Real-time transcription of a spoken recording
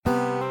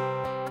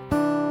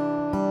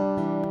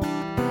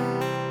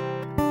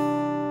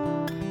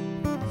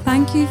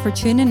Thank you for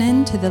tuning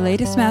in to the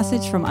latest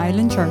message from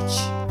Island Church.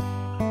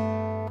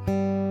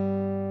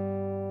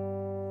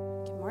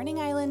 Good morning,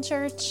 Island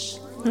Church.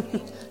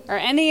 Are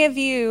any of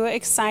you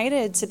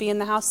excited to be in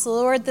the house of the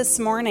Lord this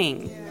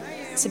morning?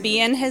 To be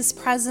in His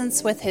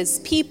presence with His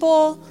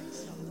people?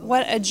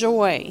 What a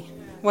joy,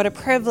 what a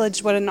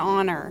privilege, what an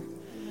honor.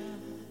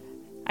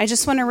 I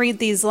just want to read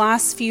these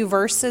last few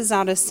verses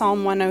out of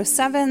Psalm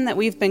 107 that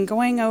we've been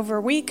going over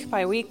week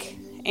by week.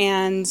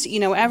 And,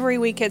 every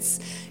week it's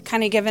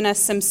kind of given us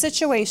some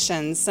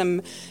situations,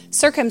 some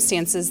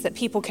circumstances that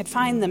people could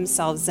find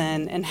themselves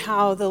in and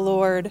how the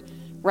Lord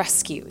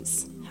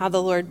rescues, how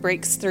the Lord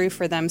breaks through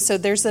for them. So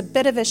there's a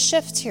bit of a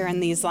shift here in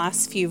these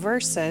last few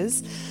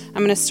verses. I'm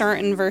going to start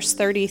in verse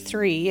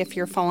 33 if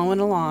you're following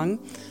along.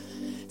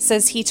 It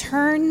says, He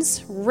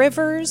turns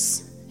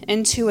rivers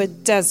into a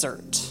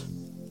desert,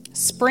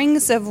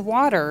 springs of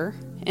water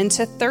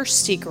into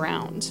thirsty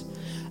ground,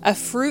 a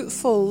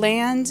fruitful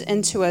land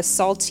into a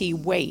salty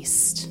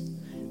waste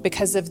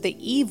because of the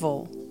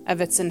evil of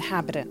its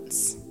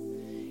inhabitants.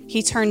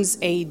 He turns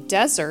a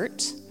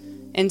desert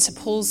into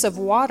pools of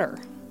water,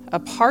 a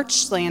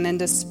parched land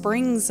into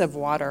springs of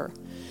water,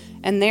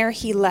 and there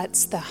He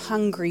lets the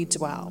hungry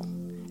dwell,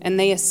 and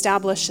they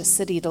establish a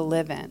city to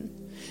live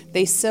in.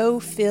 They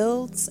sow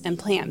fields and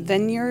plant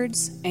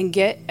vineyards and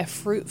get a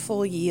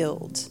fruitful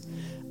yield.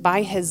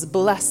 By His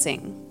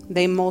blessing,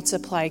 they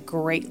multiply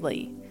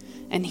greatly,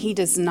 and He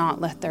does not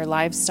let their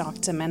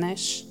livestock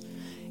diminish.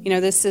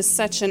 This is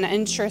such an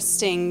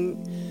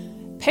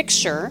interesting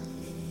picture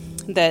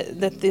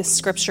that this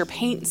scripture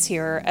paints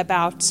here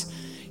about,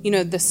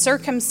 the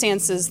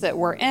circumstances that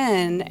we're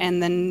in,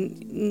 and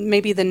then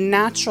maybe the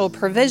natural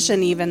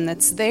provision even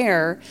that's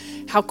there,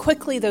 how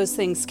quickly those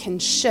things can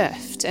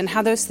shift and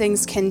how those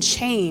things can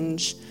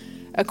change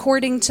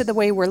according to the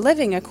way we're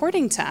living,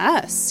 according to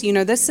us.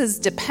 This is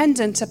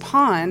dependent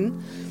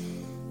upon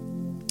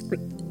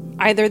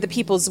either the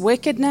people's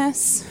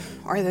wickedness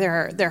or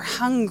their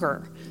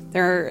hunger,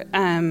 their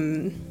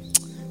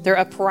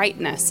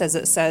uprightness, as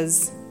it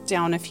says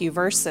down a few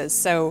verses.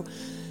 So,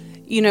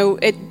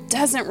 it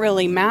doesn't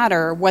really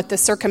matter what the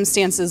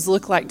circumstances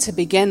look like to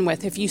begin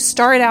with. If you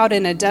start out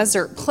in a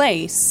desert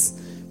place,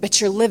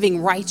 but you're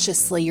living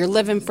righteously, you're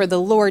living for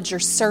the Lord, you're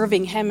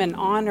serving Him and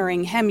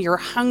honoring Him, you're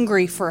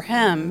hungry for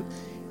Him,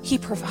 He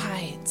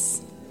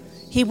provides.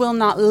 He will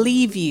not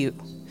leave you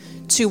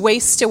to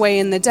waste away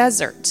in the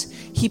desert.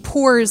 He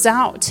pours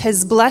out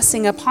His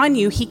blessing upon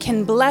you. He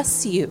can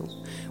bless you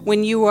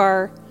when you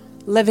are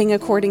living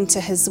according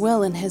to His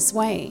will and His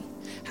way.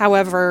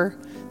 However,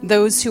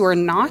 those who are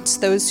not,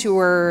 those who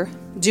are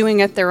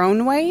doing it their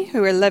own way,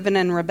 who are living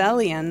in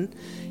rebellion,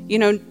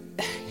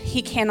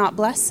 He cannot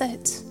bless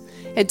it.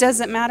 It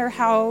doesn't matter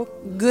how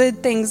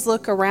good things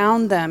look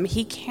around them.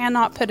 He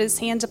cannot put His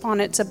hand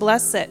upon it to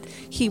bless it.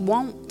 He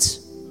won't.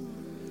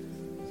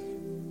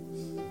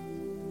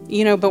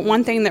 But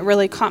one thing that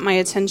really caught my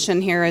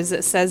attention here is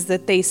it says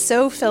that they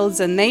sow fields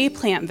and they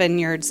plant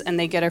vineyards and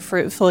they get a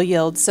fruitful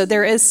yield. So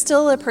there is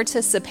still a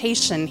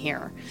participation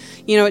here.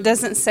 It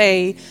doesn't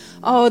say,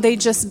 they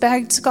just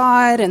begged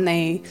God and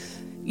they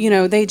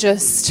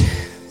just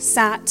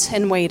sat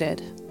and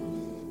waited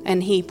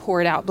and He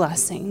poured out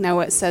blessing.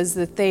 No, it says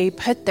that they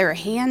put their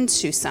hand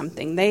to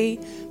something. They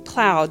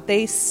plowed,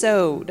 they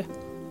sowed.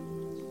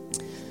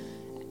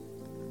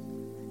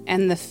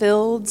 And the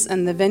fields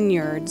and the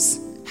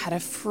vineyards had a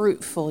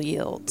fruitful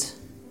yield.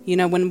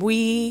 When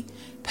we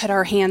put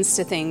our hands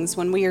to things,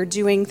 when we are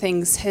doing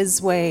things His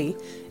way,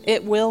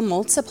 it will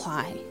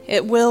multiply.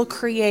 It will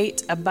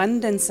create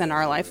abundance in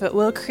our life. It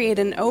will create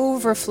an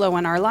overflow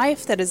in our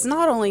life that is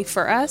not only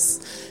for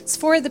us, it's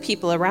for the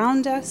people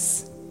around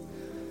us.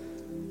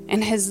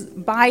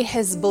 And by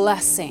His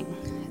blessing,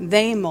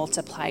 they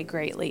multiply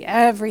greatly.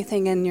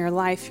 Everything in your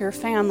life, your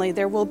family,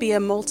 there will be a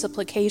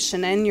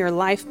multiplication in your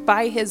life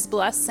by His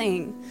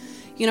blessing.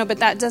 But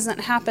that doesn't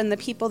happen. The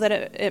people that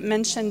it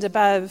mentioned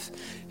above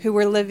who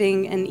were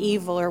living in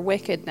evil or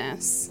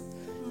wickedness,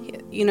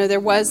 there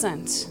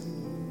wasn't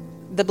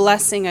the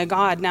blessing of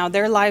God. Now,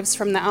 their lives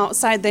from the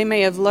outside, they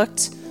may have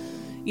looked,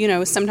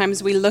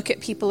 sometimes we look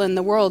at people in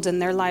the world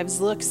and their lives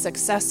look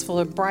successful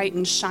and bright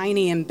and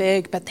shiny and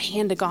big, but the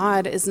hand of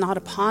God is not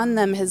upon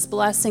them. His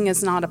blessing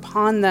is not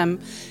upon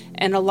them.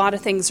 And a lot of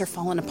things are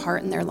falling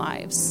apart in their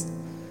lives.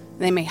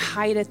 They may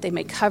hide it. They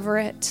may cover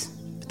it.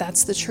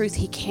 That's the truth.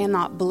 He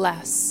cannot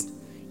bless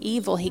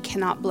evil. He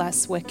cannot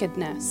bless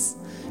wickedness.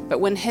 But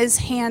when His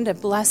hand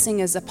of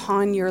blessing is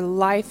upon your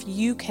life,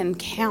 you can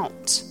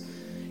count.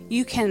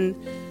 You can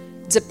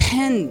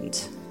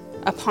depend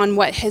upon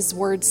what His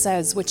word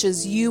says, which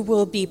is you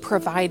will be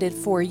provided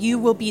for. You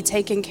will be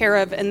taken care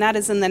of. And that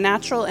is in the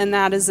natural and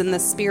that is in the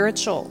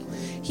spiritual.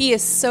 He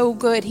is so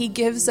good. He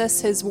gives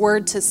us His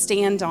word to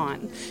stand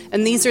on.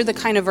 And these are the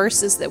kind of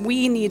verses that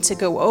we need to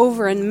go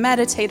over and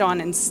meditate on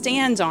and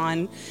stand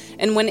on.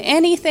 And when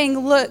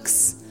anything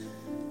looks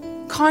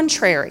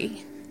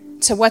contrary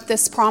to what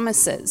this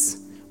promises,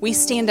 we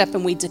stand up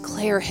and we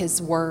declare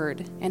His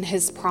word and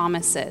His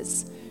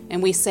promises.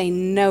 And we say,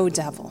 no,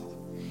 devil,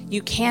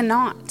 you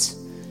cannot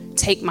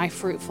take my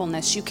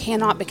fruitfulness. You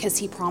cannot, because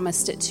he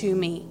promised it to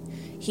me.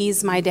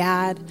 He's my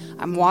dad.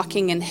 I'm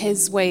walking in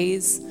his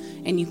ways,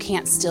 and you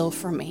can't steal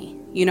from me.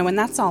 And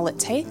that's all it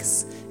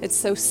takes. It's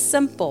so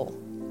simple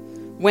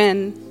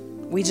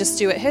when we just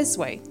do it his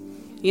way.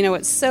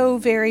 It's so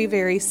very,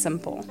 very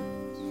simple.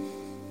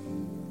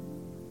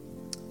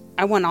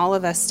 I want all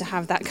of us to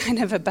have that kind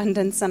of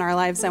abundance in our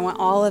lives. I want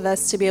all of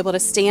us to be able to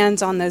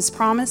stand on those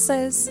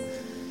promises.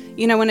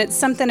 When it's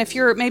something, if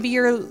you're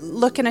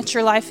looking at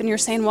your life and you're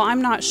saying, well,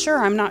 I'm not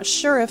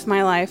sure if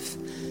my life,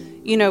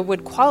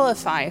 would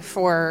qualify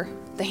for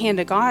the hand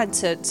of God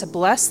to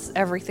bless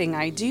everything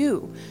I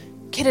do.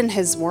 Get in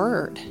his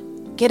word,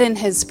 get in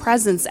his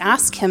presence,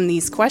 ask him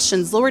these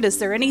questions. Lord, is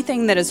there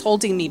anything that is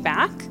holding me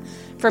back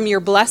from your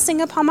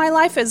blessing upon my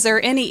life? Is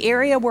there any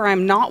area where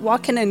I'm not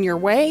walking in your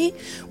way,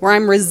 where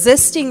I'm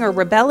resisting or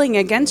rebelling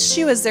against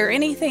you? Is there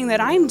anything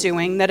that I'm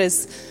doing that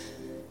is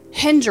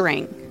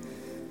hindering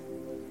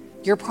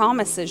your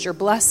promises, your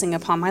blessing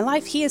upon my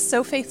life? He is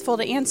so faithful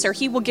to answer.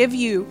 He will give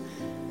you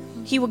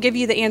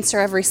the answer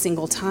every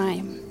single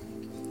time.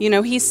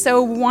 He's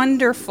so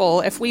wonderful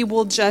if we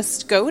will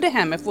just go to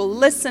him, if we'll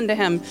listen to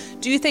him,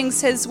 do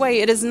things his way.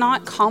 It is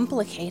not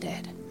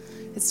complicated.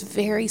 It's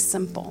very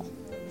simple.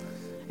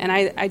 And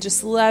I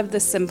just love the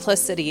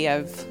simplicity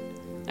of,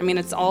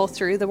 it's all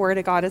through the Word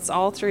of God. It's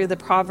all through the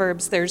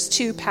Proverbs. There's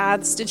 2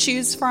 paths to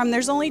choose from.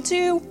 There's only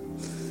 2.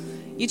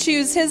 You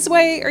choose his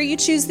way or you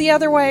choose the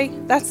other way.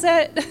 That's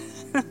it.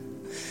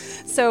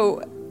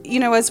 So,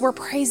 as we're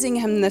praising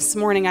him this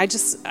morning, I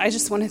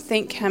just want to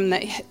thank him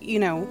that,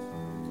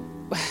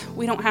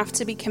 we don't have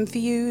to be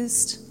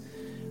confused.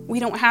 We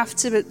don't have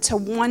to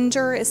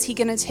wonder, is he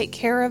going to take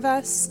care of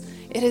us?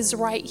 It is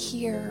right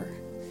here.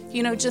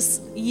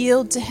 Just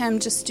yield to him,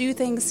 just do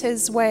things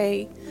his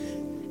way,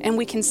 and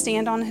we can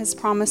stand on his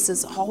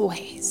promises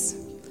always.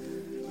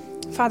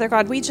 Father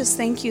God, we just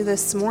thank you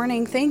this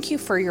morning. Thank you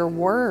for your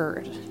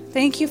word.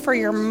 Thank you for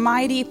your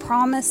mighty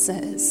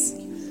promises.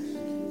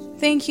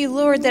 Thank you,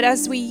 Lord, that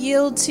as we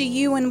yield to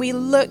you and we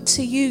look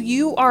to you,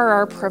 you are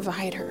our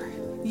provider.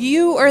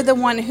 You are the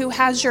one who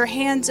has your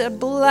hand of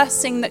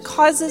blessing that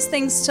causes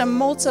things to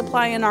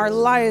multiply in our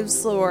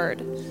lives,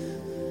 Lord.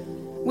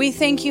 We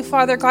thank you,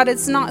 Father God.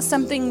 It's not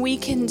something we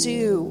can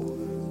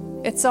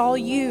do. It's all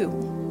you.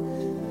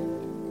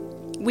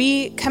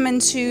 We come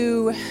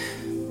into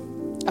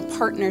a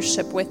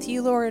partnership with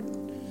you, Lord,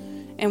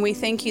 and we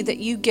thank you that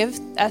you give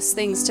us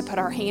things to put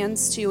our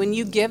hands to, and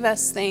you give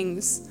us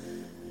things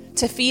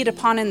to feed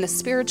upon in the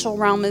spiritual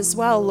realm as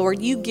well, Lord.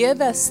 You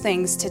give us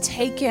things to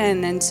take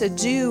in and to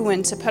do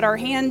and to put our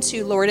hand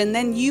to, Lord, and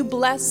then you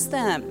bless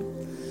them.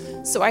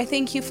 So I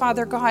thank you,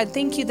 Father God.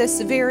 Thank you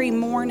this very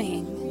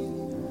morning.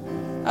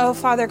 Oh,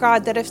 Father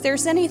God, that if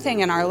there's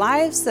anything in our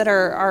lives that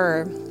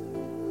are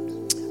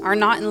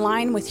not in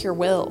line with your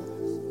will,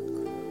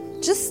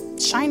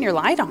 just shine your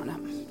light on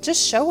them.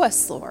 Just show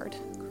us, Lord.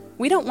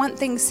 We don't want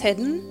things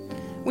hidden.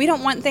 We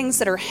don't want things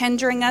that are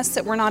hindering us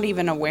that we're not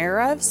even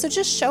aware of. So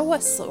just show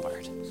us,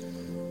 Lord.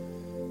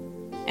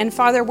 And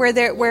Father,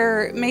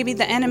 where maybe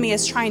the enemy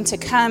is trying to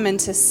come and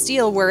to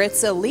steal where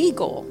it's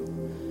illegal,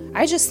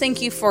 I just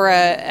thank you for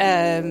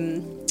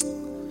a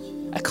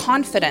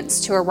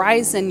confidence to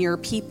arise in your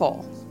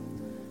people,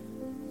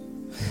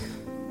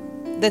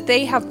 that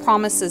they have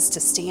promises to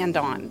stand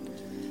on,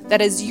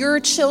 that as your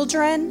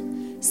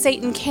children,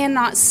 Satan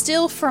cannot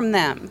steal from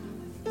them.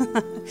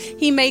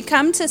 He may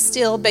come to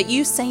steal, but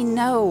you say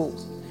no.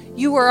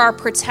 You are our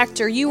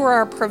protector. You are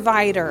our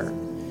provider.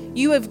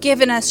 You have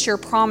given us your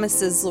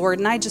promises, Lord,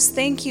 and I just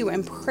thank you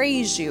and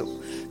praise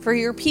you for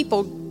your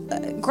people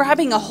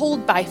grabbing a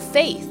hold by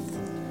faith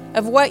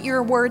of what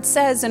your word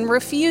says and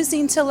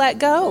refusing to let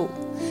go,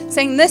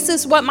 saying, this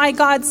is what my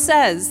God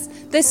says.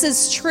 This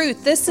is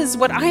truth. This is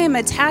what I am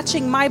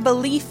attaching my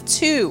belief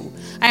to.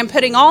 I am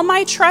putting all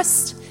my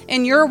trust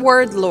in your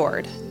word,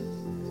 Lord.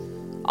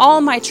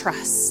 All my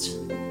trust.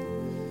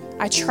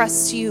 I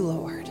trust you,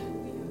 Lord.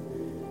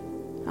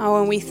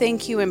 Oh, and we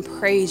thank you and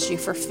praise you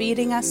for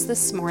feeding us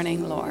this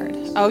morning, Lord.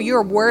 Oh,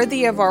 you're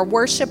worthy of our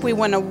worship. We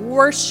want to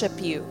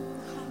worship you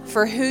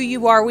for who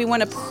you are. We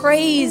want to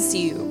praise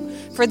you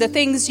for the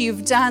things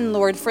you've done,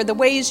 Lord, for the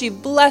ways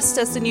you've blessed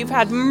us and you've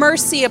had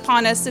mercy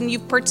upon us and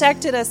you've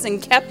protected us and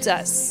kept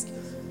us.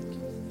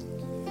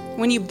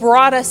 When you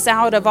brought us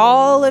out of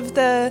all of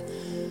the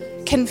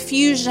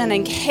confusion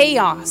and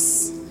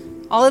chaos,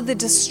 all of the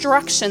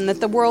destruction that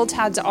the world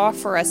had to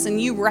offer us, and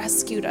you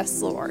rescued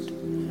us, Lord.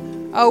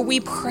 Oh, we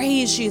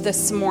praise you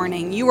this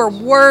morning. You are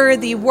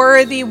worthy,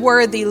 worthy,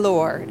 worthy,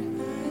 Lord.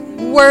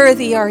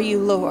 Worthy are you,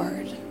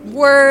 Lord.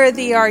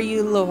 Worthy are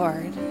you,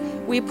 Lord.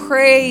 We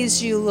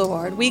praise you,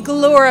 Lord. We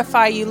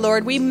glorify you,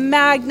 Lord. We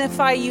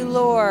magnify you,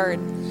 Lord.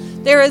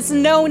 There is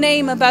no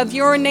name above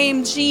your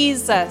name,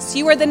 Jesus.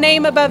 You are the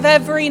name above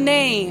every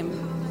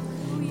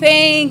name.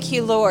 Thank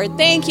you, Lord.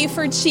 Thank you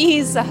for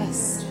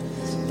Jesus.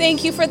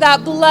 Thank you for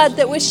that blood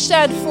that was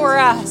shed for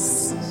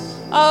us.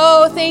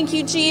 Oh, thank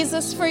you,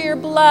 Jesus, for your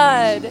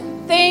blood.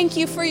 Thank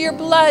you for your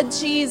blood,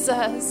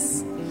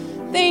 Jesus.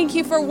 Thank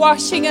you for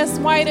washing us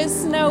white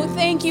as snow.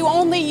 Thank you.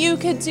 Only you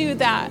could do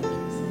that.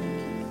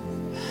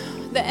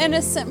 The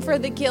innocent for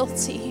the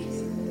guilty.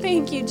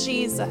 Thank you,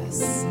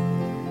 Jesus.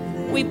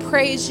 We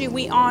praise you.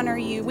 We honor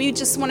you. We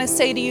just want to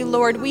say to you,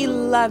 Lord, we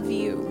love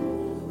you.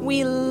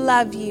 We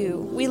love you.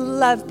 We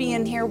love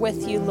being here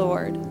with you,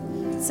 Lord.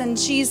 It's in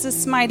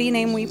Jesus' mighty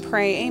name we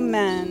pray.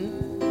 Amen.